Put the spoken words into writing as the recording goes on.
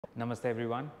Namaste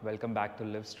everyone, welcome back to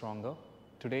LiveStronger.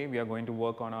 Today we are going to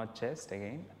work on our chest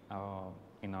again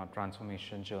in our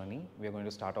transformation journey. We are going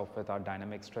to start off with our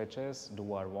dynamic stretches,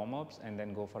 do our warm-ups and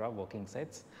then go for our working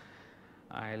sets.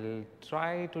 I'll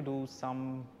try to do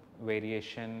some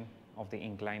variation of the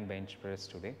incline bench press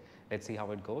today. Let's see how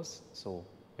it goes. So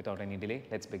without any delay,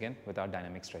 let's begin with our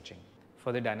dynamic stretching.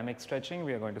 For the dynamic stretching,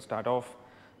 we are going to start off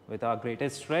with our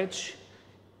greatest stretch.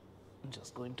 I'm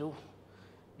just going to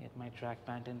get my track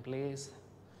pant in place.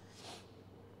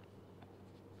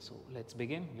 So let's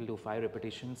begin. We'll do 5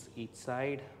 repetitions each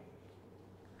side.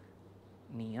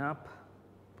 Knee up,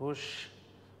 push,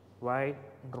 wide,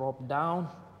 drop down,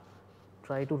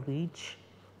 try to reach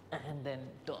and then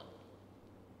turn.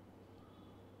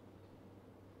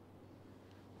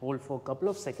 Hold for a couple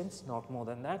of seconds, not more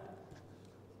than that.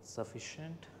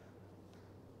 Sufficient.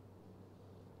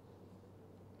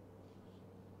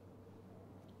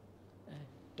 And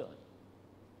turn.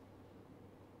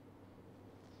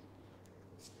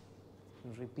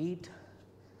 Repeat.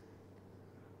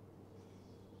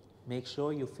 Make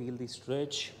sure you feel the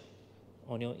stretch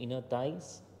on your inner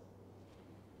thighs,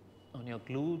 on your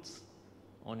glutes,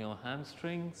 on your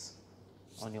hamstrings,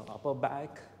 on your upper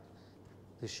back,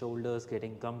 the shoulders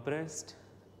getting compressed.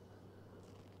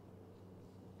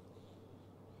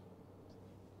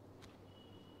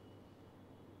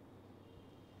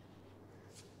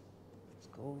 Let's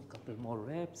go, a couple more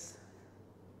reps.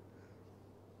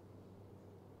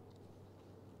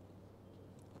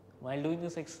 While doing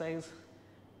this exercise,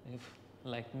 if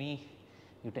like me,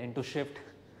 you tend to shift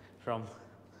from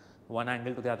one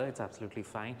angle to the other, it's absolutely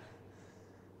fine.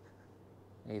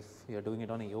 If you're doing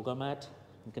it on a yoga mat,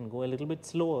 you can go a little bit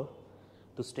slower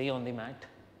to stay on the mat.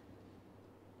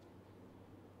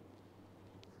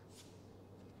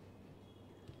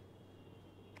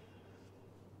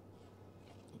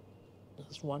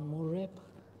 Just one more rep.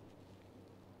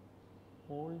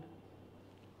 Hold.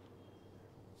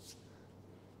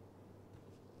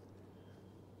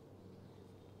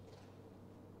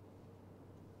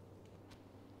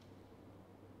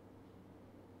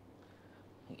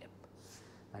 Yep,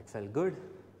 that felt good.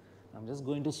 I'm just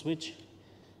going to switch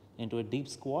into a deep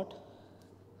squat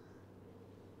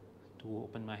to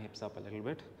open my hips up a little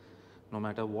bit. No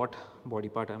matter what body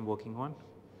part I'm working on,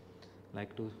 I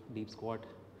like to deep squat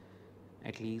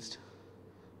at least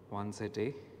once a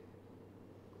day.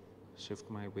 Shift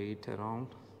my weight around,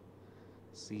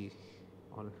 see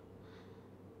or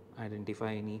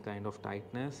identify any kind of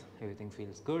tightness. Everything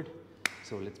feels good.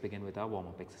 So let's begin with our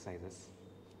warm-up exercises.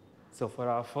 So for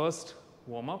our first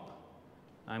warm-up,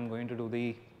 I'm going to do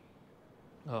the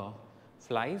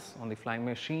flies on the flying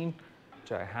machine,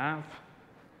 which I have.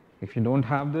 If you don't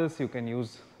have this, you can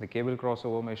use the cable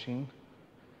crossover machine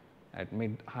at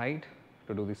mid height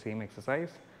to do the same exercise.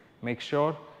 Make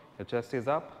sure your chest is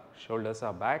up, shoulders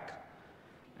are back,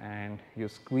 and you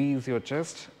squeeze your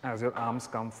chest as your arms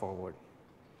come forward.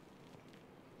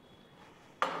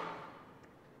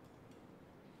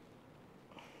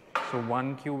 So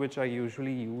one cue which I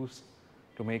usually use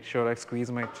to make sure I squeeze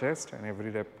my chest and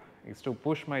every rep is to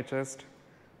push my chest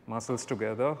muscles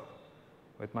together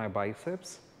with my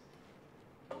biceps.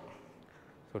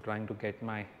 So trying to get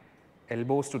my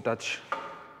elbows to touch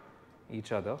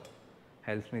each other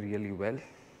helps me really well.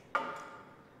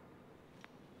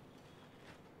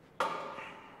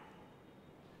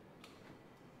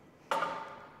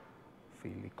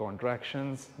 Feel the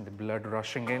contractions, the blood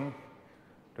rushing in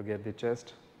to get the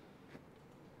chest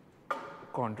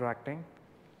contracting.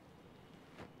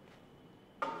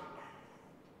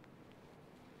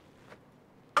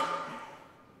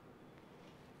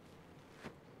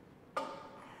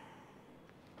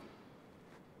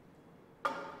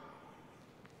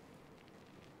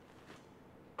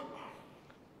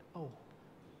 Oh,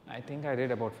 I think I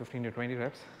did about 15 to 20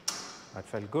 reps. That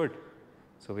felt good.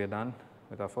 So we are done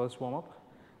with our first warm-up.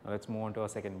 Now let's move on to our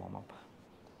second warm-up.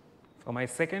 For my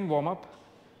second warm-up,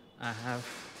 I have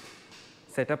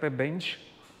set up a bench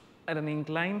at an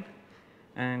incline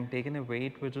and taken a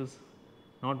weight which is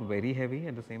not very heavy,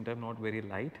 at the same time not very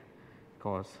light,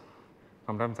 because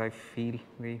sometimes I feel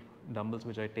the dumbbells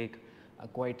which I take are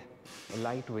quite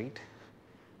lightweight.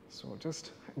 So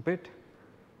just a bit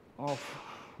of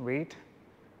weight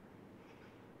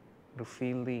to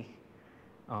feel the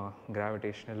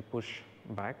gravitational push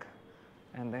back,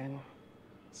 and then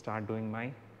start doing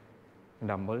my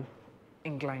dumbbell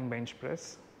incline bench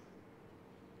press.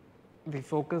 The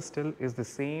focus still is the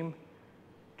same,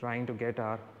 trying to get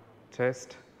our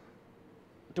chest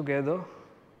together.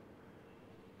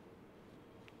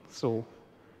 So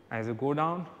as you go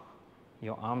down,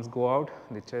 your arms go out,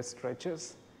 the chest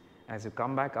stretches. As you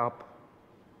come back up,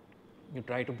 You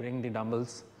try to bring the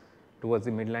dumbbells towards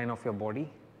the midline of your body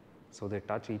so they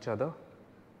touch each other.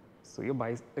 So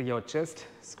your chest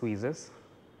squeezes.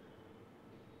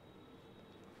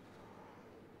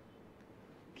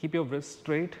 Keep your wrist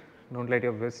straight, don't let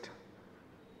your wrist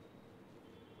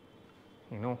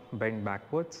bend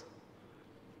backwards.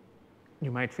 You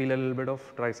might feel a little bit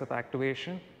of tricep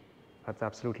activation, that's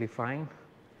absolutely fine.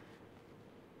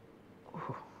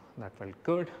 That felt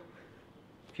good.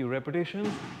 Few repetitions,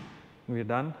 we're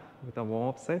done with our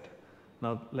warm-up set.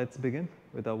 Now let's begin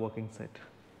with our working set.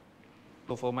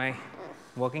 So for my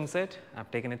working set,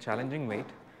 I've taken a challenging weight,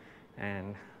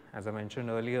 and as I mentioned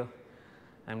earlier,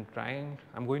 I'm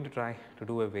going to try to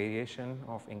do a variation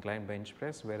of incline bench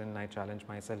press wherein I challenge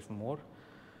myself more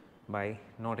by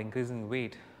not increasing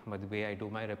weight but the way I do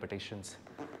my repetitions.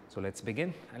 So let's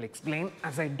begin. I'll explain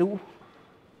as I do.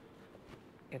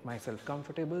 Get myself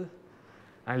comfortable.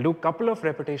 I'll do a couple of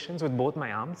repetitions with both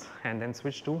my arms and then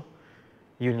switch to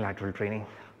unilateral training.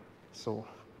 So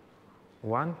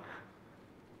 1,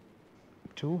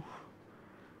 2.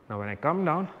 Now when I come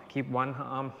down, keep one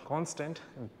arm constant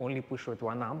and only push with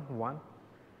one arm. 1,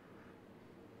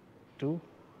 2.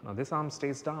 Now this arm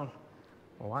stays down.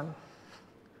 1,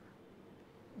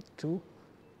 2.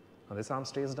 Now this arm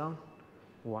stays down.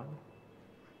 1,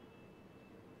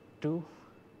 2.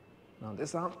 Now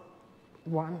this arm.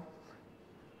 1,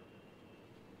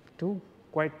 2.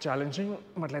 Quite challenging,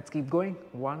 but let's keep going.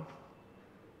 1,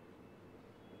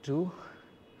 2.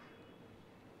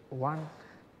 1,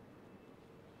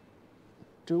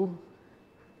 2.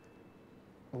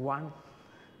 1,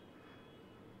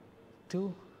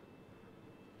 2.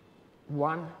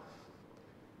 1,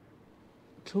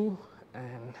 2,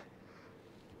 and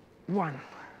 1.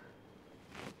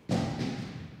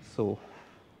 So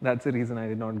that's the reason I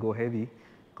did not go heavy,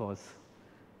 because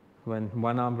when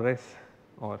one arm rests,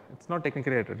 or it's not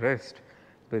technically at a rest,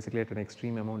 basically at an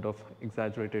extreme amount of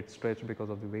exaggerated stretch because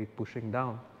of the weight pushing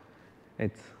down,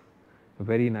 it's a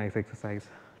very nice exercise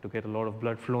to get a lot of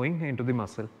blood flowing into the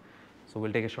muscle. So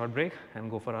we'll take a short break and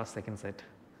go for our second set.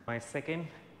 My second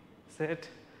set,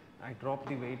 I dropped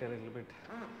the weight a little bit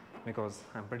because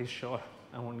I'm pretty sure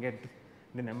I won't get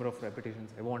the number of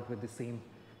repetitions I want with the same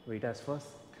weight as first.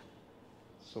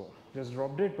 So just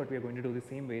dropped it, but we are going to do the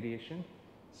same variation.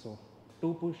 So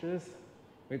 2 pushes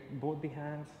with both the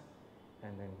hands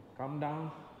and then come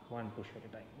down, 1 push at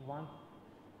a time. 1,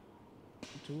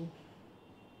 2,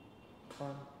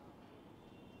 1,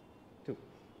 2.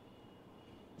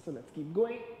 So let's keep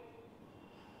going.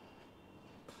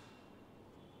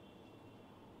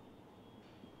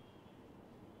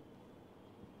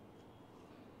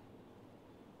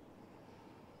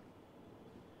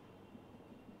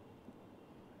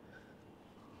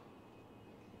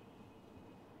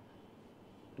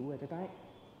 Two at a time.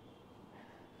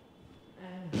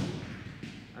 And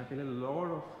I feel a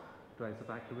lot of tricep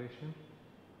activation.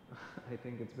 I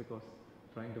think it's because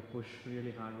trying to push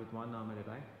really hard with one arm at a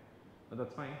time, but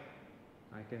that's fine.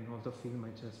 I can also feel my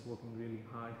chest working really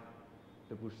hard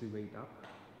to push the weight up.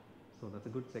 So that's a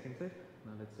good second set.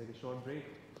 Now let's take a short break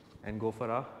and go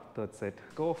for our third set.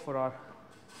 Go for our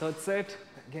third set.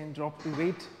 Again, drop the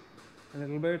weight a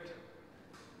little bit.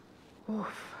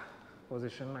 Oof.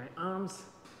 Position my arms.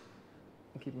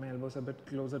 Keep my elbows a bit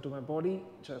closer to my body,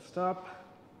 chest up,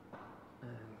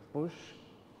 and push.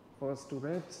 First 2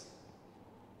 reps,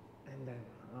 and then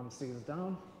arm stays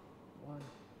down. 1,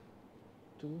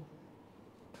 2,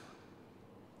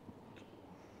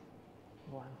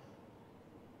 1,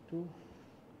 2,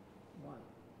 1,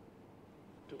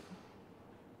 2,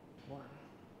 1,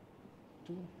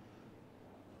 2,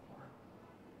 1,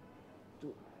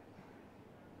 2,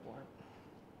 1,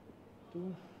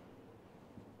 2,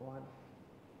 1,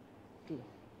 2.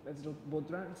 Let's do both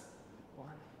rounds. 1,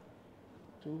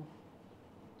 2,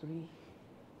 3,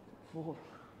 4.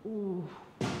 Ooh,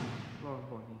 lower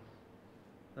body.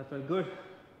 That felt good.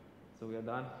 So we are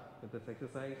done with this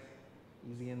exercise.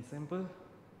 Easy and simple.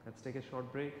 Let's take a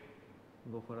short break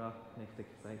and go for our next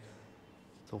exercise.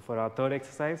 So for our third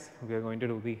exercise, we are going to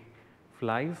do the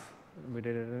flies. We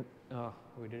did it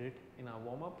in our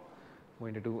warm up.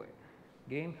 We're going to do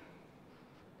again.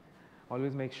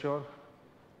 Always make sure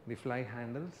the fly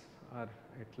handles are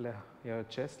at your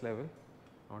chest level,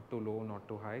 not too low, not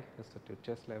too high, just at your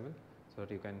chest level, so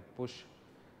that you can push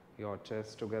your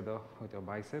chest together with your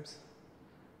biceps.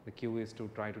 The cue is to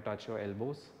try to touch your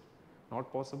elbows.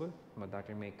 Not possible, but that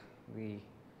will make the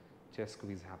chest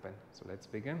squeeze happen. So let's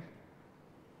begin.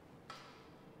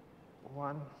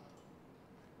 1,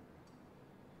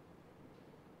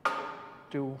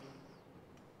 2,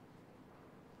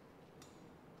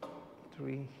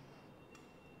 3,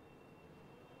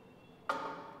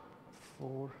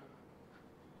 4,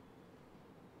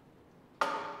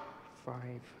 5,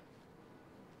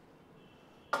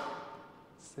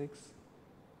 6,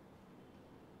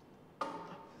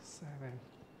 7,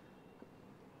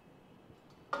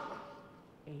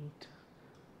 8,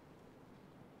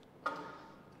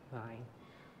 9,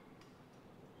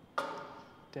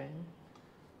 10.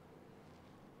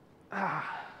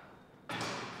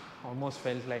 Almost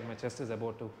felt like my chest is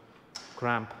about to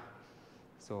cramp.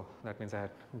 So that means I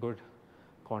had good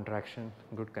contraction,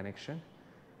 good connection.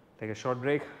 Take a short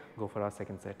break, go for our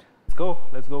second set.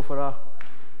 Let's go for our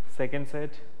second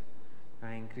set.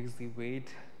 I increase the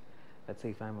weight. Let's see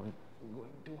if I'm going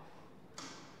to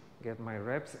get my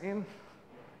reps in.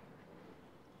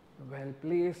 Well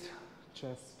placed,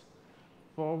 chest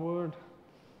forward,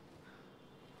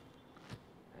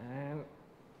 and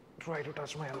try to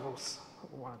touch my elbows.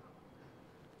 1,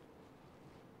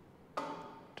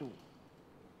 2,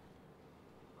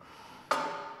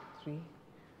 3,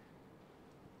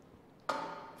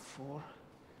 4,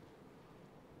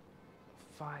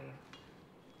 5,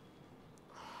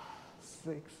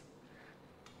 6,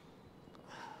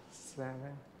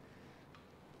 7,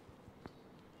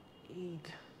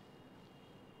 8,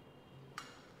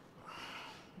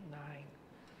 9.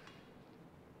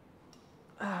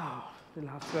 The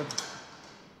last rep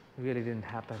really didn't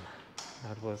happen.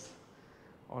 That was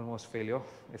almost failure,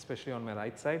 especially on my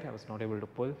right side. I was not able to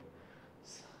pull.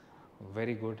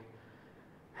 Very good.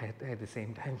 At the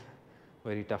same time,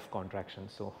 very tough contraction.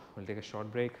 So we'll take a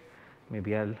short break.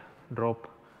 Maybe I'll drop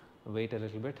weight a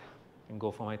little bit and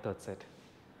go for my third set.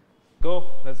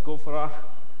 Let's go for our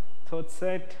third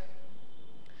set.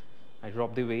 I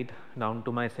dropped the weight down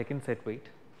to my second set weight.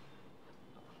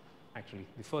 Actually,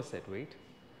 the first set weight,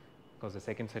 because the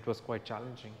second set was quite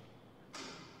challenging.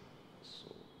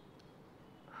 So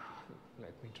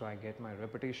let me try get my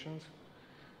repetitions.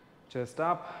 Chest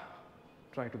up.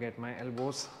 Try to get my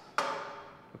elbows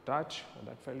to touch.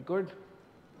 That felt good.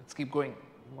 Let's keep going.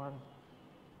 1,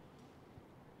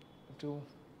 2,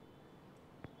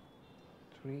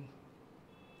 3.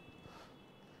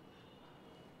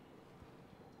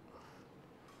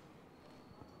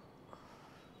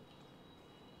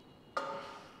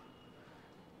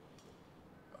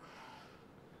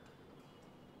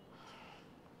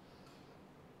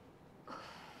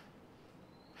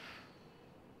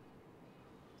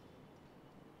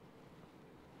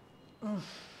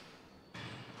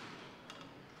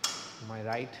 My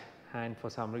right hand for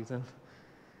some reason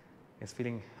is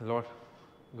feeling a lot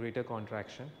greater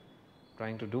contraction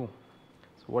trying to do.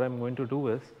 So what I'm going to do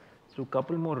is do a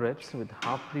couple more reps with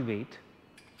half the weight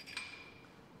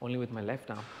only with my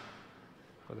left arm,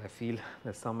 because I feel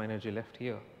there's some energy left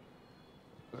here.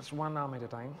 Just one arm at a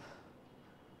time.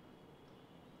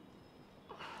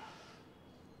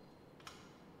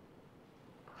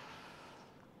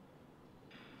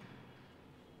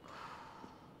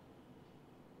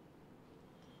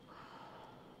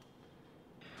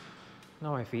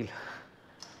 Now I feel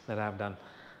that I have done.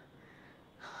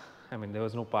 I mean, there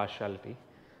was no partiality.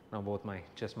 Now both my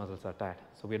chest muscles are tired.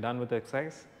 So we are done with the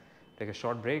exercise. Take a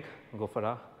short break, go for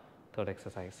our third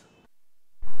exercise.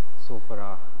 So for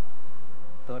our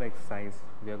third exercise,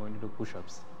 we are going to do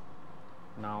push-ups.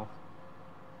 Now,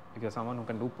 if you're someone who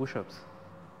can do push-ups,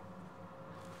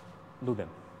 do them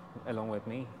along with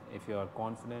me. If you are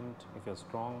confident, if you're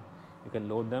strong, you can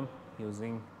load them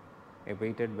using a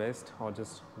weighted vest or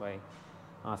just by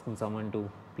asking someone to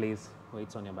place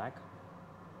weights on your back.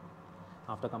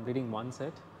 After completing one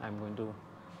set, I am going to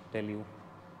tell you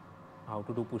how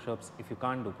to do push-ups if you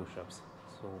can't do push-ups.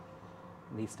 So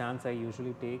the stance I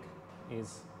usually take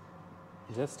is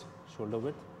just shoulder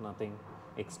width, nothing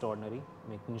extraordinary,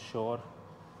 making sure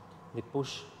the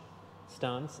push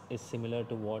stance is similar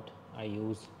to what I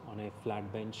use on a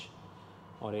flat bench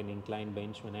or an incline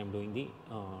bench when I am doing the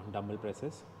dumbbell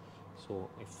presses. So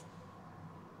if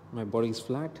my body is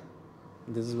flat,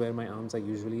 this is where my arms are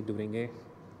usually during a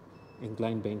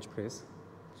incline bench press.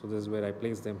 So this is where I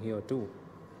place them here too.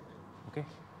 Okay.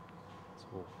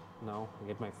 So now I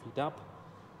get my feet up,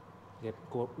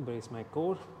 brace my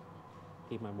core,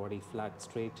 keep my body flat,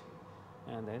 straight,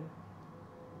 and then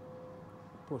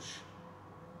push.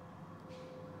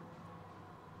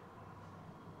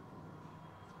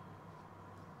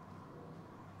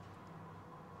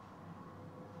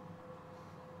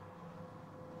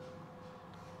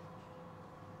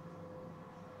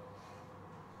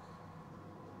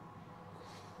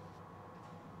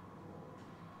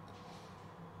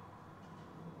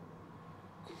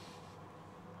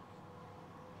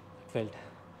 Felt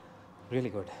really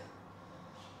good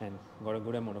and got a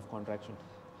good amount of contraction.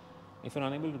 If you're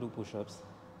unable to do push-ups,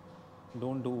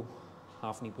 don't do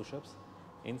half knee push-ups.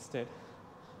 Instead,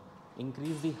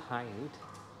 increase the height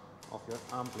of your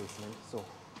arm placement. So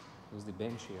use the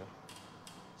bench here.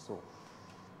 So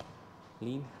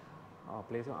lean,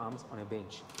 place your arms on a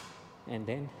bench and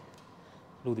then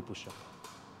do the push-up.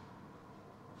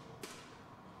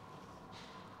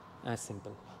 As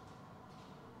simple.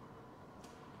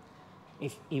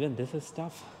 If even this is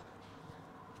tough,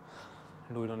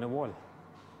 do it on a wall.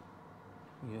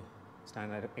 You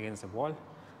stand against a wall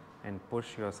and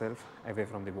push yourself away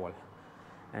from the wall,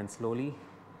 and slowly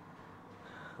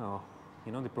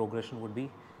the progression would be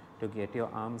to get your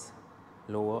arms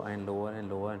lower and lower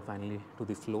and lower and finally to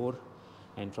the floor,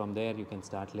 and from there you can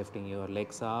start lifting your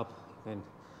legs up. You can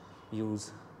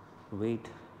use weight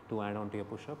to add on to your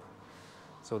push-up.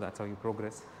 So that's how you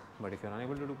progress. But if you're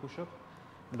unable to do push-up,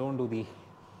 don't do the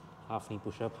half knee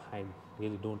push-up. I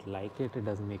really don't like it. It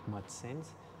doesn't make much sense.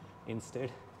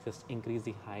 Instead, just increase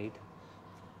the height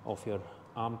of your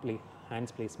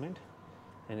hands placement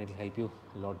and it will help you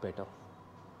a lot better.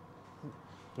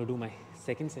 I'll do my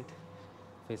second set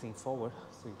facing forward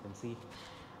so you can see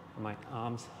my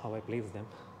arms, how I place them.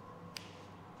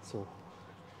 So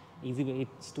easy way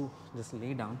is to just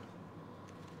lay down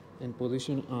and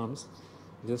position arms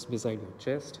just beside your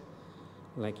chest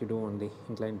like you do on the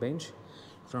incline bench.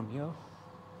 From here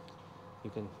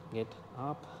you can get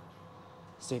up,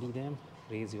 steady them,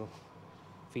 raise your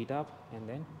feet up and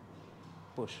then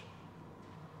push.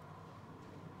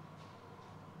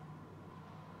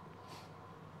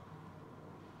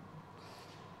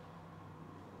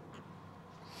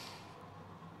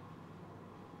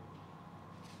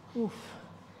 Oof.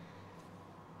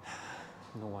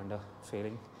 No wonder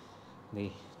failing. The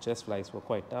chest flies were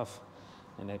quite tough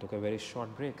and I took a very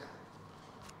short break,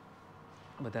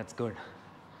 but that's good.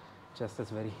 Chest is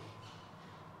very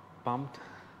pumped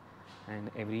and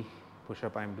every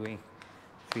push-up I'm doing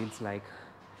feels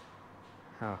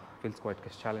quite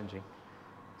challenging.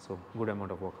 So good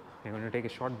amount of work. We're going to take a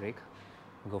short break,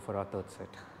 go for our third set.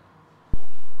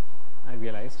 I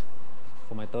realized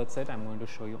for my third set I'm going to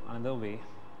show you another way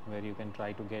where you can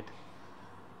try to get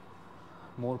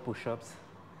more push-ups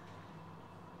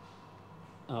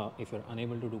if you're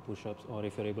unable to do push-ups, or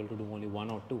if you're able to do only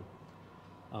one or two.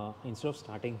 Instead of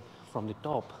starting from the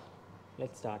top,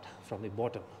 let's start from the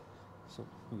bottom. So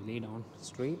you lay down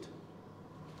straight,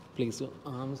 place your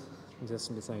arms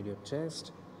just beside your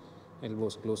chest,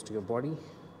 elbows close to your body.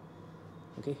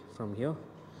 Okay, from here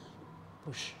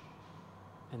push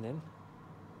and then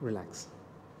relax,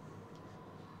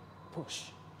 push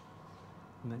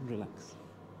and then relax,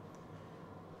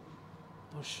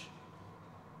 push,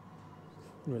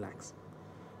 relax,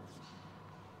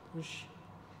 push,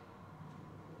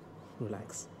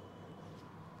 relax.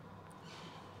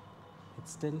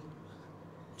 It's still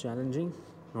challenging,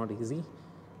 not easy,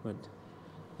 but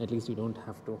at least you don't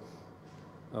have to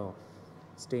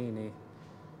stay in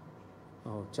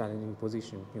a challenging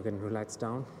position. You can relax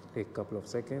down, take a couple of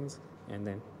seconds and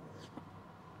then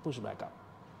push back up.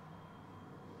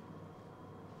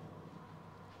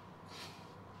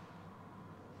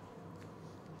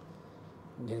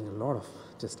 I'm getting a lot of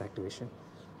chest activation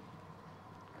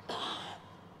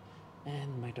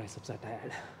and my triceps are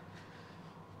tired.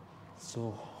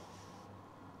 So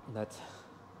that's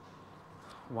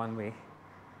one way,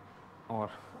 or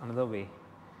another way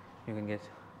you can get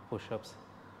push-ups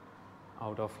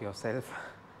out of yourself.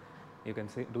 You can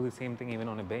do the same thing even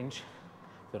on a bench.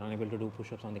 If you're unable to do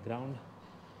push-ups on the ground,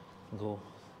 go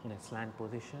in a slant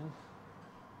position,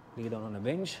 lay down on a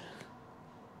bench,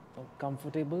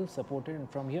 comfortable, supported, and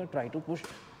from here try to push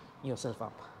yourself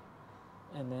up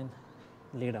and then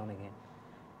lay down again.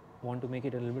 Want to make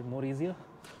it a little bit more easier?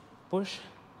 Push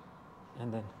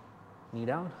and then knee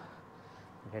down,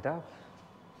 get up,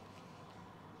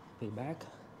 lay back,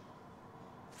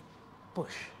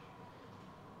 push,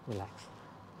 relax.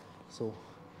 So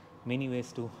many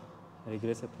ways to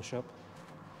regress a push-up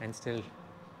and still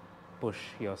push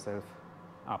yourself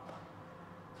up.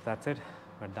 That's it,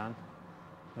 we're done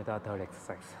with our third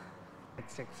exercise.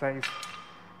 Next exercise,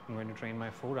 I'm going to train my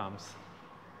forearms,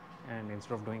 and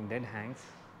instead of doing dead hangs,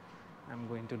 I'm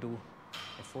going to do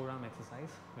a forearm exercise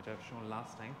which I've shown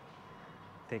last time.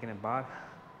 Taking a bar,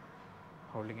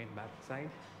 holding it back side,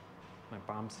 my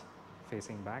palms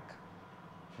facing back.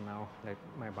 Now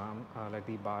let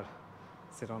the bar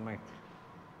sit on my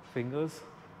fingers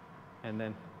and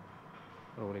then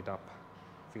roll it up.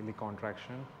 Feel the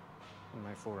contraction in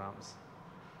my forearms.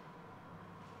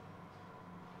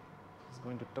 It's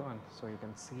going to turn so you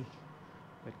can see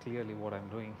very clearly what I'm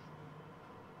doing.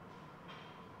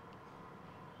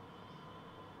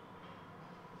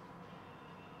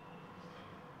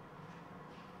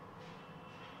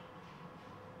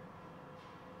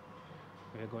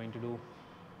 We are going to do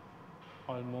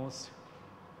almost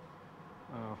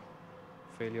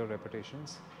failure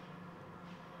repetitions.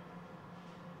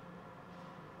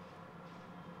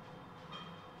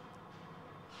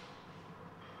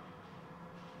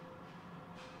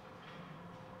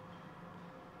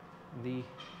 The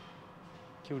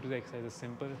cue to the exercise is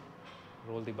simple.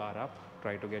 Roll the bar up.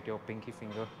 Try to get your pinky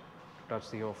finger to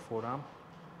touch your forearm.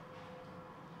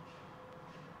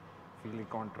 Feel the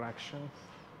contraction.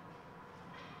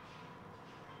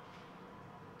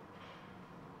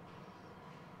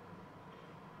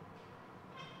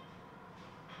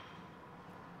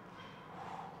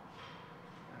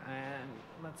 And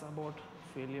that's about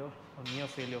failure or near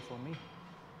failure for me.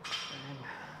 And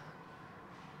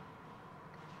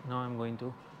now I'm going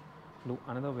to do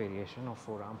another variation of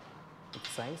forearm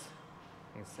exercise.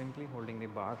 Is simply holding the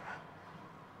bar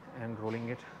and rolling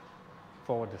it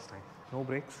forward this time. No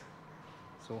breaks.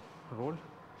 So roll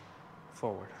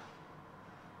forward.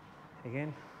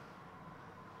 Again,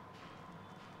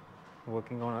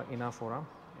 working on our inner forearm.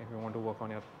 If you want to work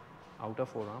on your outer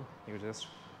forearm, you just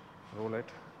roll it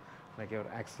like you're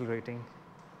accelerating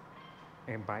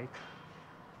a bike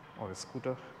or a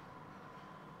scooter.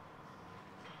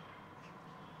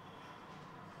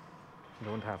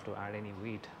 Don't have to add any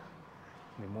weight.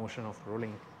 The motion of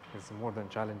rolling is more than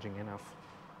challenging enough.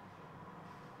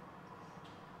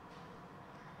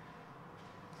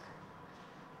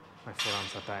 My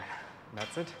forearms are tired.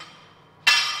 That's it.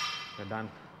 We're done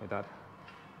with our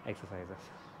exercises.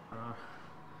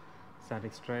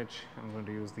 Static stretch. I'm going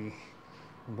to use the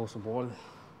Bosu ball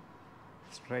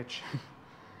stretch.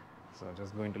 So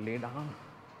just going to lay down.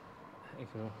 If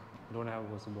you don't have a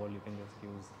Bosu ball, you can just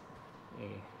use a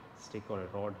stick or a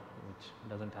rod which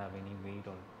doesn't have any weight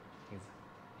or is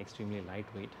extremely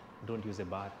lightweight. Don't use a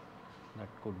bar. That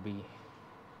could be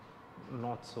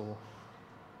not so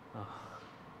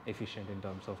efficient in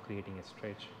terms of creating a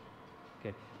stretch.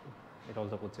 It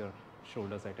also puts your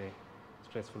shoulders at a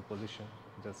stressful position.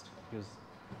 Just use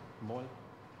ball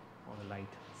or a light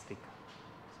stick.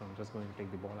 So I'm just going to take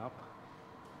the ball up.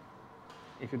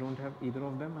 If you don't have either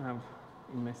of them, I have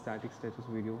in my static stretches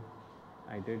video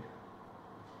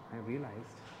I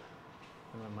realized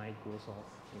when my mic goes off,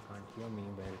 you can't hear me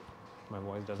well, my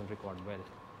voice doesn't record well.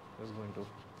 Just going to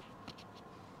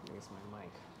place my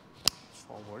mic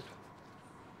forward.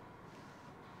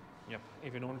 Yep,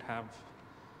 if you don't have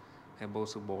a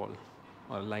Bosu ball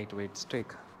or a lightweight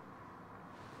stick,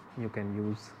 you can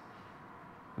use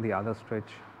the other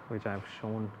stretch which I have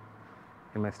shown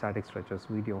in my static stretches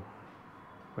video,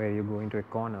 where you go into a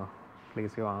corner,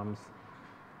 place your arms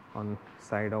on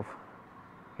side of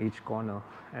each corner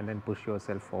and then push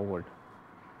yourself forward.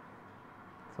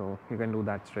 So you can do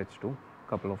that stretch too,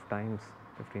 couple of times,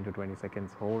 15 to 20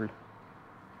 seconds hold.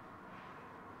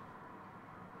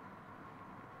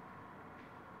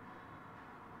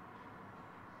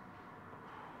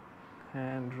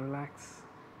 And relax.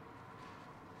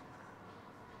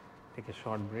 Take a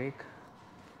short break,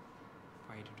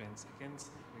 5 to 10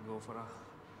 seconds. We go for a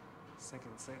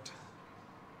second set,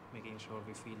 making sure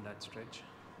we feel that stretch.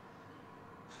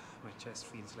 My chest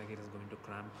feels like it is going to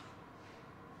cramp,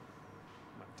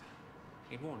 but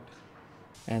it won't.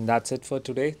 And that's it for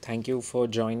today. Thank you for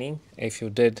joining. If you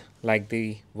did like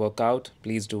the workout,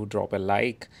 please do drop a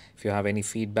like. If you have any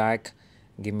feedback,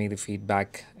 give me the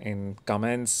feedback in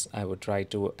comments. I would try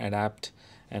to adapt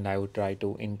and I would try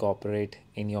to incorporate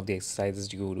any of the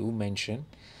exercises you do mention.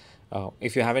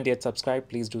 If you haven't yet subscribed,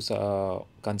 please do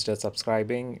consider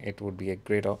subscribing. It would be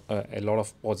a lot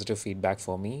of positive feedback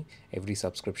for me, every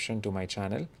subscription to my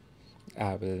channel.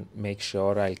 I will make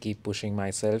sure I'll keep pushing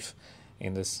myself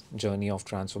in this journey of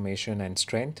transformation and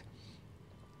strength.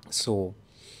 So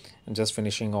I'm just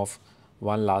finishing off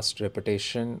one last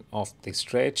repetition of the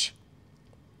stretch.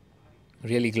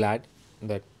 Really glad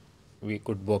that we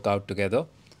could work out together.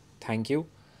 Thank you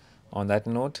on that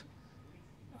note,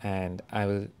 and I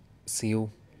will see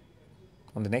you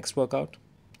on the next workout.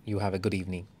 You have a good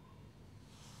evening.